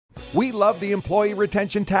We love the Employee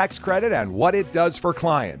Retention Tax Credit and what it does for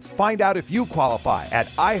clients. Find out if you qualify at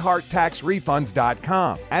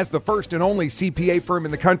iHeartTaxRefunds.com. As the first and only CPA firm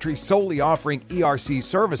in the country solely offering ERC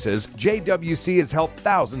services, JWC has helped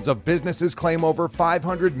thousands of businesses claim over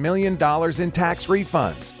 $500 million in tax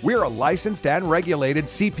refunds. We're a licensed and regulated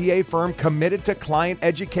CPA firm committed to client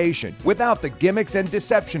education without the gimmicks and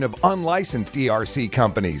deception of unlicensed ERC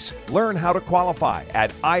companies. Learn how to qualify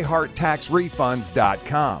at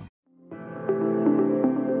iHeartTaxRefunds.com.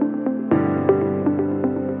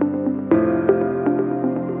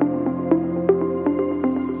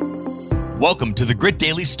 Welcome to the Grit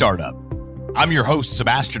Daily Startup. I'm your host,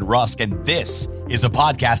 Sebastian Rusk, and this is a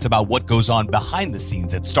podcast about what goes on behind the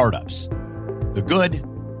scenes at startups. The good,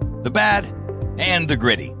 the bad, and the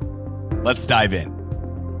gritty. Let's dive in.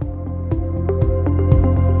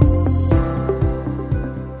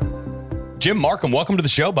 Jim Markham, welcome to the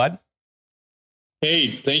show, bud.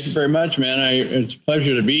 Hey, thank you very much, man. It's a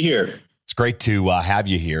pleasure to be here. It's great to have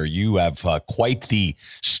you here. You have quite the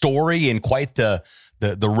story and quite the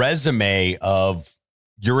resume of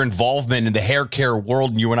your involvement in the hair care world.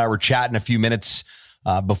 And you and I were chatting a few minutes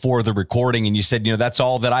before the recording, and you said, that's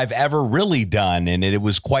all that I've ever really done. And it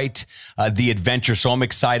was quite the adventure. So I'm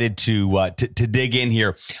excited to dig in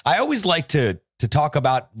here. I always like to talk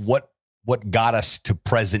about what got us to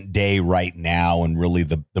present day right now and really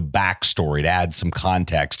the backstory to add some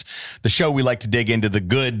context. The show, we like to dig into the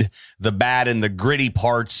good, the bad, and the gritty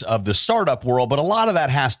parts of the startup world. But a lot of that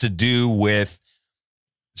has to do with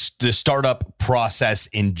the startup process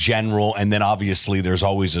in general. And then obviously there's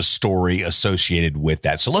always a story associated with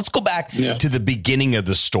that. So let's go back to the beginning of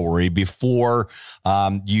the story before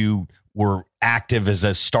you were active as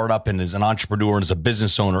a startup and as an entrepreneur and as a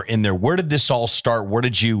business owner in there. Where did this all start? Where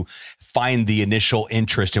did you find the initial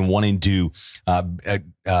interest in wanting to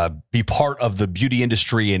be part of the beauty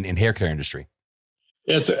industry and hair care industry?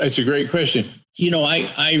 It's a great question.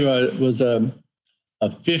 I was a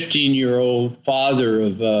 15-year-old father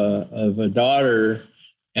of a daughter,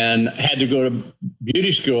 and had to go to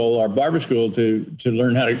beauty school or barber school to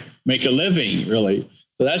learn how to make a living, really.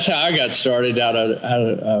 So that's how I got started out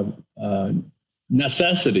of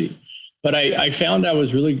necessity. But I found I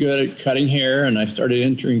was really good at cutting hair, and I started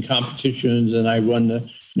entering competitions, and I won the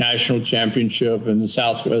national championship and the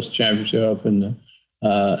Southwest championship and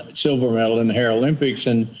the silver medal in the hair Olympics.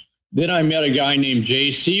 And then I met a guy named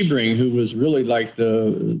Jay Sebring, who was really like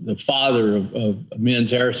the father of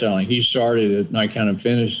men's hairstyling. He started it and I kind of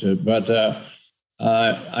finished it. But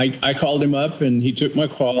I called him up and he took my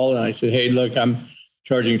call, and I said, hey, look, I'm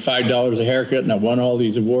charging $5 a haircut and I won all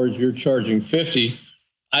these awards. You're charging $50.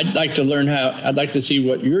 I'd like to see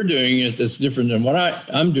what you're doing that's different than what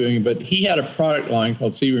I'm doing. But he had a product line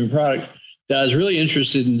called Sebring Products that I was really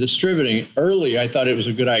interested in distributing. Early, I thought it was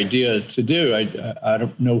a good idea to do. I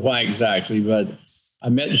don't know why exactly, but I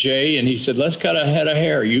met Jay and he said, let's cut a head of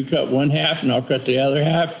hair. You cut one half and I'll cut the other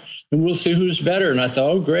half and we'll see who's better. And I thought,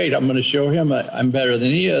 oh, great. I'm going to show him I'm better than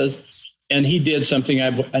he is. And he did something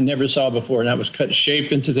I never saw before, and that was cut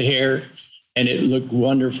shape into the hair. And it looked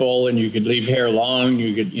wonderful, and you could leave hair long.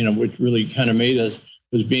 You could, what really kind of made us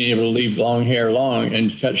was being able to leave long hair long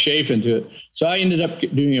and cut shape into it. So I ended up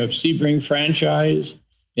doing a Sebring franchise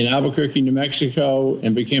in Albuquerque, New Mexico,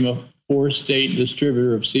 and became a 4-state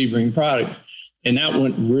distributor of Sebring products. And that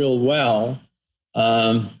went real well.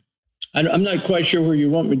 I'm not quite sure where you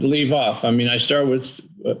want me to leave off. I mean, I started with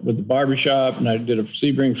the barbershop, and I did a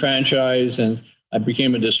Sebring franchise, and I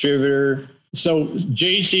became a distributor. So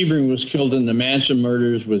Jay Sebring was killed in the Manson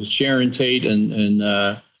murders with Sharon Tate and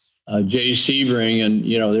Jay Sebring, and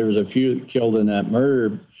there was a few killed in that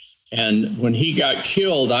murder. And when he got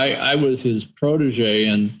killed, I was his protege,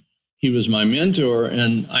 and he was my mentor.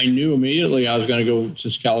 And I knew immediately I was going to go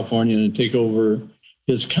to California and take over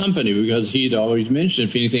his company, because he'd always mentioned,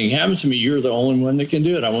 if anything happens to me, you're the only one that can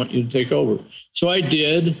do it. I want you to take over. So I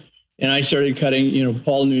did. And I started cutting,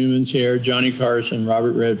 Paul Newman's hair, Johnny Carson,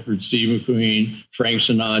 Robert Redford, Steve McQueen, Frank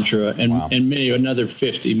Sinatra, and many, another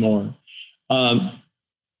 50 more.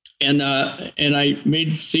 And I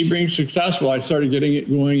made Sebring successful. I started getting it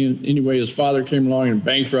going. And anyway, his father came along and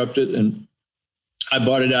bankrupted, and I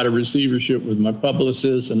bought it out of receivership with my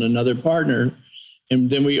publicist and another partner. And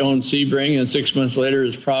then we owned Sebring, and 6 months later,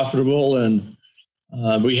 it's profitable. And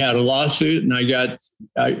we had a lawsuit, and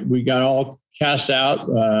we got all cast out.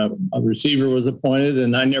 A receiver was appointed,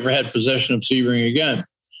 and I never had possession of Sebring again.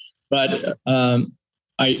 But I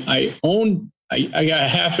got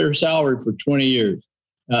half their salary for 20 years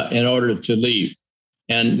in order to leave.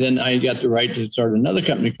 And then I got the right to start another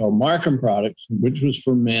company called Markham Products, which was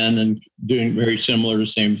for men and doing very similar, the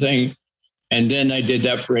same thing. And then I did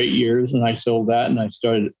that for 8 years, and I sold that, and I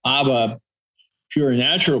started ABBA Pure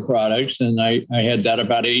Natural Products, and I had that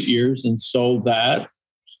about 8 years and sold that.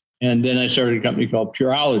 And then I started a company called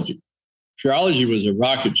Pureology. Pureology was a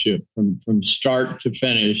rocket ship from start to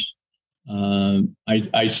finish. I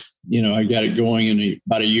got it going in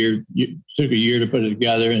about a year. It took a year to put it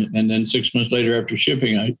together, and then 6 months later, after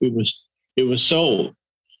shipping, it was sold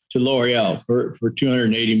to L'Oreal for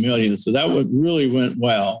 $280 million. So that really went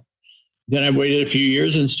well. Then I waited a few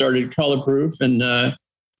years and started Colorproof, and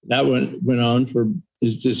that went on for,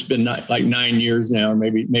 it's just been like 9 years now, or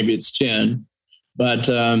maybe it's 10, but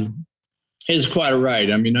it's quite a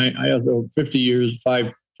ride. I mean, I have over 50 years,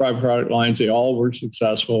 five product lines. They all were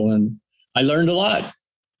successful, and I learned a lot.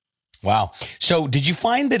 Wow. So did you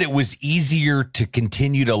find that it was easier to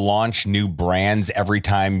continue to launch new brands every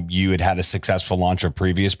time you had a successful launch of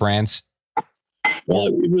previous brands? Well,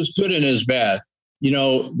 it was good and as bad.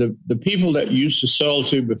 The people that you used to sell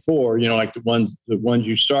to before, like the ones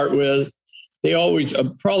you start with, they always,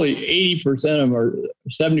 probably 80% of them or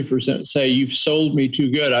 70% say, you've sold me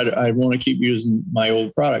too good. I want to keep using my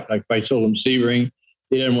old product. Like if I sold them Sebring,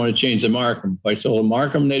 they didn't want to change to Markham. If I sold them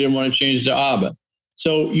Markham, they didn't want to change to ABBA.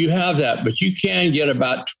 So you have that, but you can get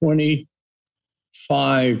about 20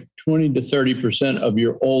 to 30% of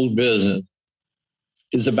your old business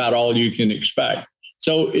is about all you can expect.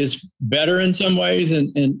 So it's better in some ways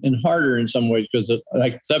and harder in some ways, because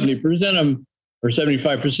like 70% of them or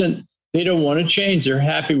 75%, they don't want to change. They're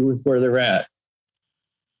happy with where they're at.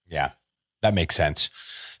 Yeah, that makes sense.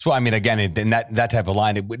 So, I mean, again, in that type of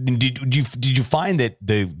line, did you find that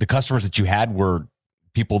the customers that you had were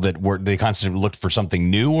people that they constantly looked for something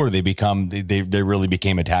new, or they really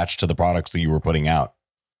became attached to the products that you were putting out?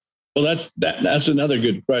 Well, that's another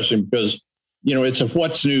good question, because, it's a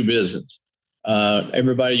what's new business.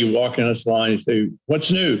 Everybody, you walk in this line, you say,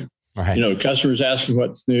 what's new? Right. Customers asking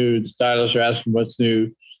what's new, the stylists are asking what's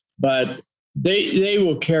new, but they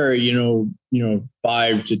will carry,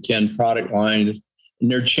 5 to 10 product lines,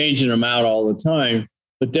 and they're changing them out all the time,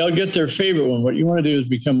 but they'll get their favorite one. What you want to do is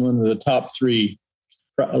become one of the top 3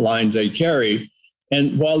 lines they carry.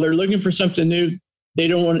 And while they're looking for something new, they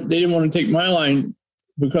didn't want to take my line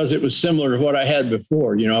because it was similar to what I had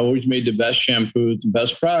before. I always made the best shampoos, the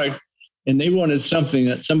best product, and they wanted something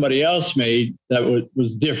that somebody else made that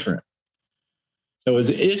was different. So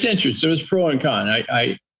it's interesting. So it's pro and con.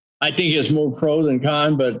 I think it's more pro than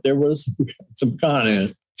con, but there was some con in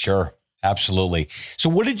it. Sure. Absolutely.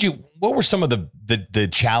 So what were some of the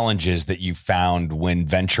challenges that you found when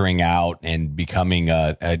venturing out and becoming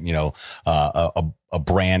a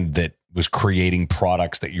brand that was creating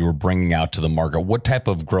products that you were bringing out to the market? What type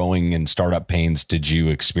of growing and startup pains did you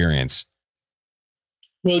experience?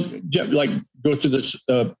 Well, like go through this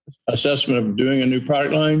assessment of doing a new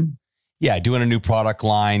product line. Yeah. Doing a new product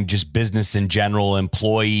line, just business in general,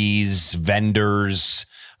 employees, vendors,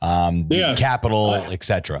 capital, et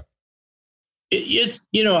cetera.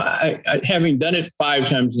 I having done it 5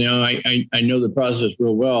 times now, I know the process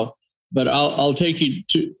real well, but I'll take you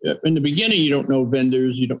to, in the beginning, you don't know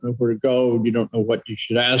vendors, you don't know where to go, you don't know what you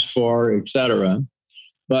should ask for, et cetera.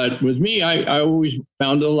 But with me, I always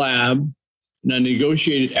found a lab, and I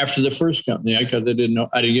negotiated after the first company, because I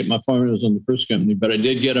didn't get my formulas on the first company, but I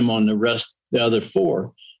did get them on the other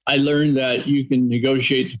 4. I learned that you can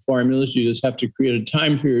negotiate the formulas. You just have to create a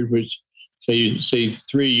time period, which say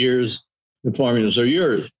 3 years, the formulas are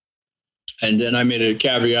yours. And then I made a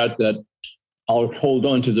caveat that I'll hold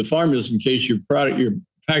on to the formulas in case your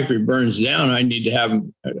factory burns down. I need to have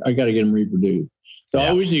them, I got to get them reproduced. So I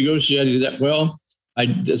always negotiated that. Well,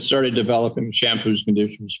 I started developing shampoos,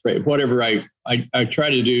 conditioners, spray, whatever I try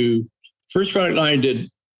to do. First product line, I did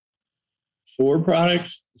 4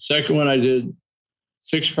 products. The second one, I did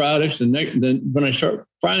 6 products. And then when I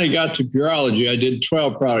finally got to Pureology, I did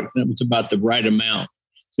 12 products, and it was about the right amount.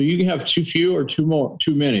 So you can have too few or too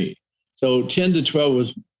many. So 10 to 12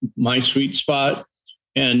 was my sweet spot.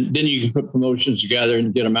 And then you can put promotions together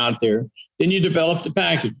and get them out there. Then you develop the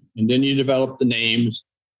package, and then you develop the names,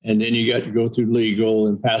 and then you got to go through legal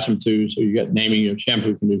and pass them through. So you got naming of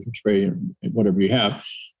shampoo, conditioner, spray, and whatever you have.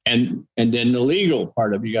 And then the legal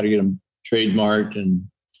part of it, you got to get them trademarked and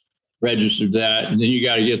registered that. And then you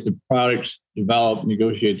got to get the products developed,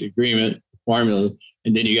 negotiate the agreement, the formula,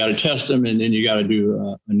 and then you got to test them, and then you got to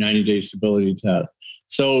do a 90-day stability test.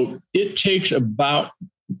 So it takes about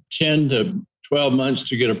 10 to 12 months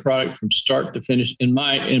to get a product from start to finish in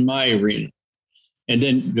my arena. And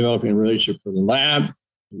then developing a relationship for the lab,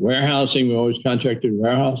 warehousing. We always contracted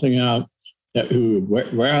warehousing out, who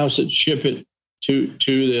warehouse it, ship it to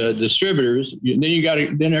the distributors.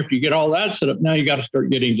 Then after you get all that set up, now you got to start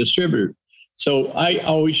getting distributors. So I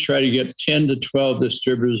always try to get 10 to 12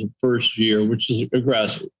 distributors the first year, which is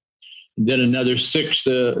aggressive. And then another six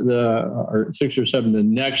or 6 or 7 the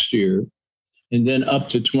next year, and then up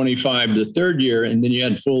to 25 the third year, and then you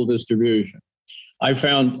had full distribution. I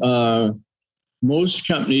found most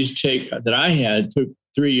companies that I had took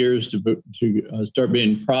 3 years to start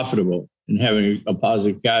being profitable and having a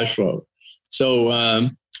positive cash flow. So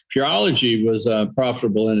Pureology was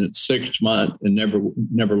profitable in its 6th month and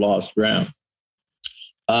never lost ground.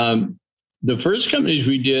 The first companies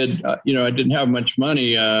we did, I didn't have much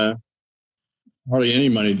money, hardly any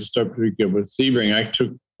money to start pretty good with Sebring. I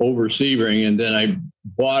took over Sebring, and then I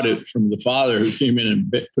bought it from the father who came in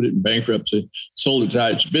and put it in bankruptcy, sold it to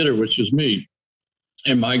its bidder, which is me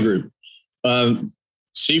and my group.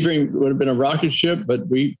 Sebring would have been a rocket ship, but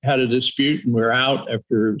we had a dispute and we were out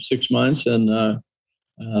after 6 months, and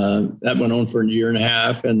that went on for a year and a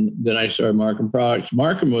half. And then I started Markham Products.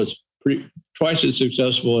 Markham was twice as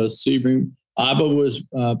successful as Sebring. ABBA was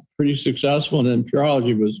pretty successful, and then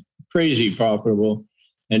Pureology was crazy profitable.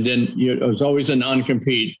 And then it was always a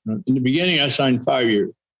non-compete. In the beginning, I signed 5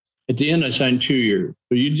 years. At the end, I signed 2 years.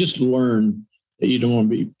 So you just learn that you don't want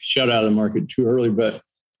to be shut out of the market too early. But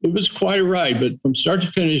it was quite a ride. But from start to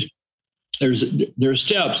finish, there's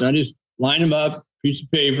steps. And I just line them up, piece of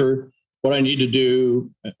paper, what I need to do,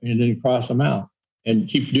 and then cross them out. And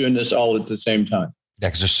keep doing this all at the same time. Yeah,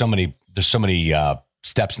 because there's so many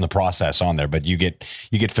steps in the process on there, but you get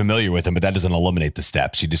familiar with them, but that doesn't eliminate the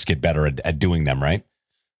steps. You just get better at doing them, right?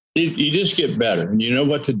 You just get better, and you know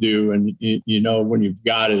what to do, and you know when you've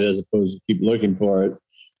got it, as opposed to keep looking for it.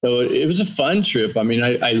 So it was a fun trip. I mean,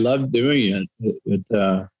 I loved doing it.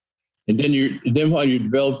 And then while you're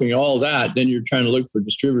developing all that, then you're trying to look for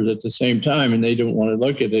distributors at the same time, and they don't want to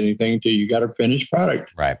look at anything until you got a finished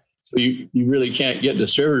product. Right. So you really can't get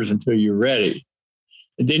distributors until you're ready.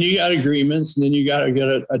 And then you got agreements, and then you got to get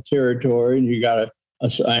a territory, and you got to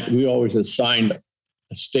assign. We always assigned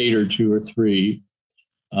a state or 2 or 3.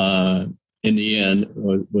 In the end,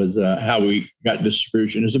 was how we got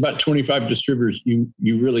distribution. There's about 25 distributors you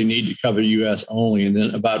really need to cover U.S. only, and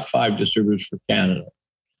then about 5 distributors for Canada.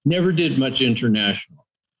 Never did much international.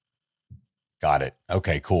 Got it.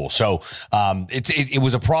 Okay, cool. So it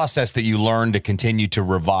was a process that you learned to continue to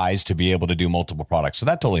revise to be able to do multiple products. So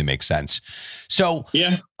that totally makes sense. So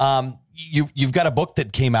yeah, you've got a book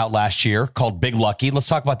that came out last year called Big Lucky. Let's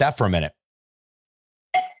talk about that for a minute.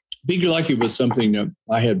 Big Lucky was something that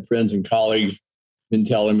I had friends and colleagues been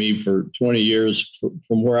telling me for 20 years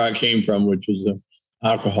from where I came from, which was an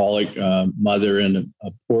alcoholic mother and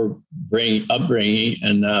a poor upbringing,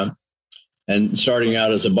 and starting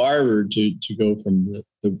out as a barber to go from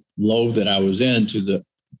the low that I was in to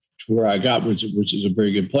where I got, which is a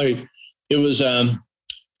very good place. It was a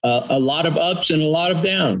lot of ups and a lot of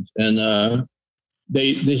downs, and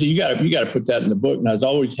they said, you got to put that in the book. And I was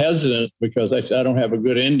always hesitant because I said, I don't have a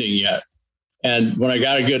good ending yet. And when I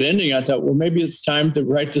got a good ending, I thought, well, maybe it's time to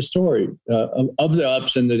write the story of the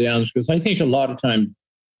ups and the downs, because I think a lot of times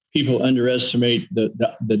people underestimate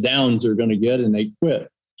the downs they're going to get and they quit.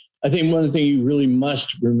 I think one of the things you really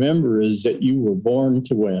must remember is that you were born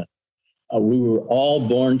to win. We were all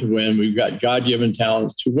born to win. We've got God-given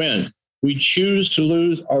talents to win. We choose to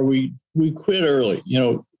lose, or we quit early.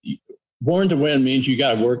 Born to win means you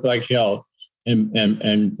got to work like hell and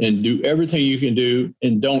do everything you can do,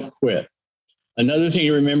 and don't quit. Another thing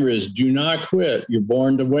to remember is do not quit. You're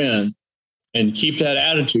born to win, and keep that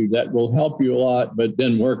attitude. That will help you a lot, but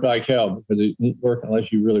then work like hell, because it won't work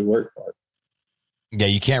unless you really work hard. Yeah,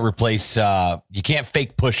 you can't replace, you can't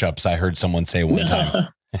fake push-ups, I heard someone say one time.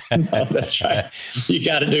 No, that's right. You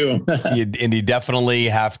got to do them. And you definitely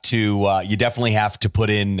have to put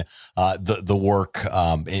in the work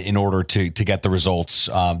in order to get the results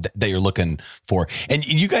that you're looking for. And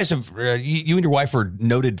you guys have, you and your wife are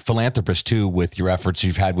noted philanthropists too, with your efforts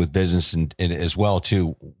you've had with business and as well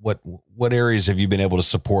too. What areas have you been able to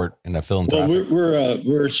support in the philanthropic? Well,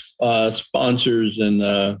 we're sponsors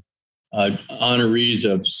and honorees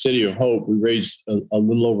of City of Hope. We raised a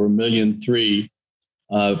little over $1.3 million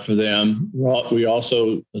for them. We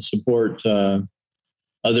also support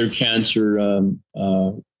other cancer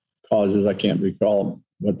causes. I can't recall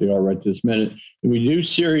what they are right this minute. And we do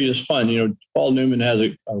Serious Fund. Paul Newman has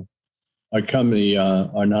a company,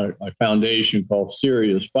 or not a foundation called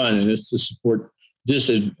Serious Fund, and it's to support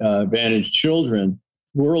disadvantaged children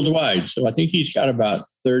worldwide. So I think he's got about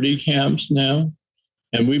 30 camps now.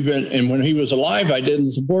 And when he was alive, I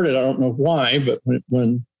didn't support it. I don't know why, but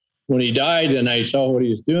when he died and I saw what he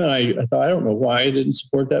was doing, I thought, I don't know why I didn't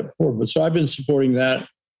support that before. But so I've been supporting that,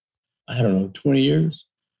 I don't know, 20 years.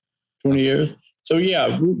 So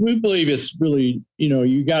yeah, we believe it's really,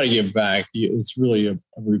 you got to give back. It's really a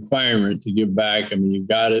requirement to give back. I mean, you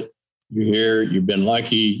got it. You're here. You've been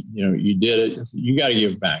lucky. You did it. You got to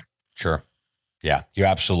give back. Sure. Yeah, you're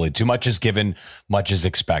absolutely. Too much is given, much is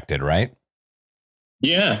expected, right?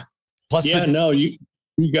 Yeah. Plus, you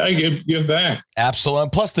got to give back. Absolutely.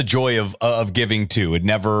 Plus the joy of giving too. It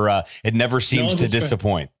never seems to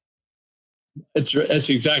disappoint. That's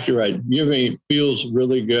exactly right. Giving feels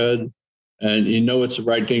really good. And it's the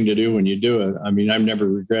right thing to do when you do it. I mean, I've never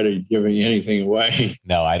regretted giving anything away.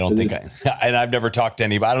 No, I don't think and I've never talked to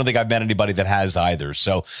anybody. I don't think I've met anybody that has either.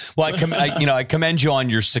 So, well, I commend you on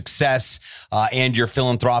your success and your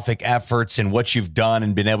philanthropic efforts and what you've done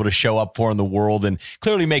and been able to show up for in the world and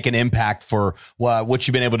clearly make an impact for what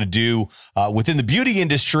you've been able to do within the beauty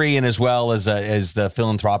industry and as well as the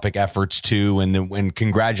philanthropic efforts too. And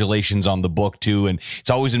congratulations on the book too. And it's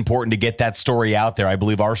always important to get that story out there. I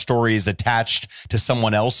believe our story is attached to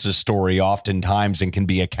someone else's story oftentimes and can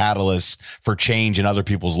be a catalyst for change in other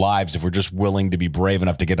people's lives if we're just willing to be brave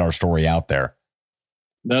enough to get our story out there.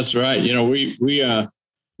 That's right. We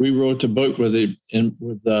wrote the book with the end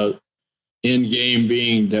game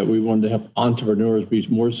being that we wanted to help entrepreneurs be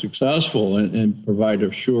more successful and provide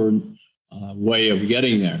a sure way of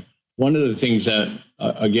getting there. One of the things that,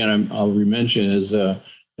 again, I'll re-mention is that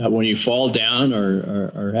when you fall down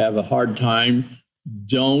or have a hard time,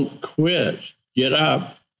 don't quit. Get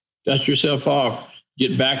up, dust yourself off,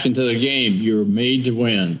 get back into the game. You're made to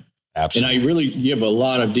win. Absolutely. And I really give a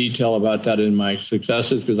lot of detail about that in my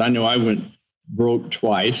successes because I know I went broke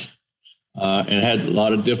twice and had a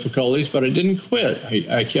lot of difficulties, but I didn't quit.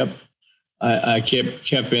 I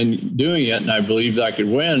kept in doing it, and I believed I could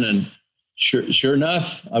win. And sure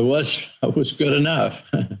enough, I was good enough.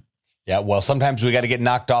 Yeah, well, sometimes we got to get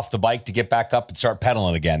knocked off the bike to get back up and start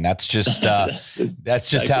pedaling again. That's just how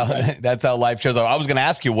life shows up. I was going to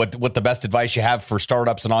ask you what the best advice you have for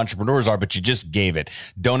startups and entrepreneurs are, but you just gave it.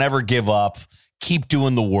 Don't ever give up. Keep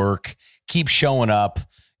doing the work. Keep showing up.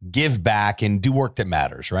 Give back and do work that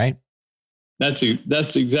matters. Right? That's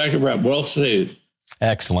exactly right. Well said.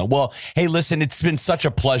 Excellent. Well, hey, listen, it's been such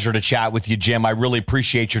a pleasure to chat with you, Jim. I really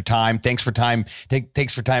appreciate your time. Thanks for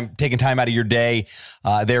taking time out of your day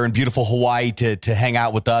there in beautiful Hawaii to hang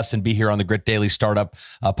out with us and be here on the Grit Daily Startup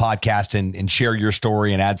podcast and share your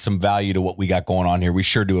story and add some value to what we got going on here. We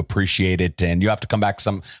sure do appreciate it. And you have to come back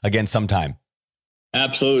sometime.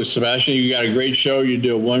 Absolutely. Sebastian, you got a great show. You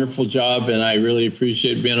do a wonderful job, and I really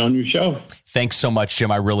appreciate being on your show. Thanks so much,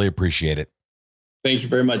 Jim. I really appreciate it. Thank you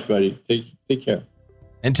very much, buddy. Take care.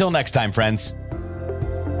 Until next time, friends.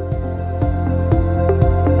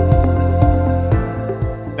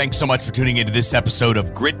 Thanks so much for tuning into this episode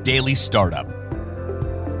of Grit Daily Startup. If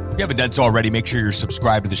you haven't done so already, make sure you're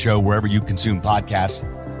subscribed to the show wherever you consume podcasts.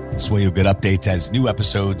 This way you'll get updates as new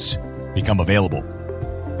episodes become available.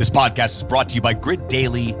 This podcast is brought to you by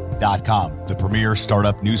gritdaily.com, the premier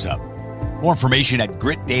startup news hub. More information at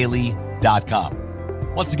gritdaily.com.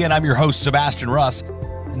 Once again, I'm your host, Sebastian Rusk.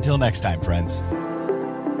 Until next time, friends.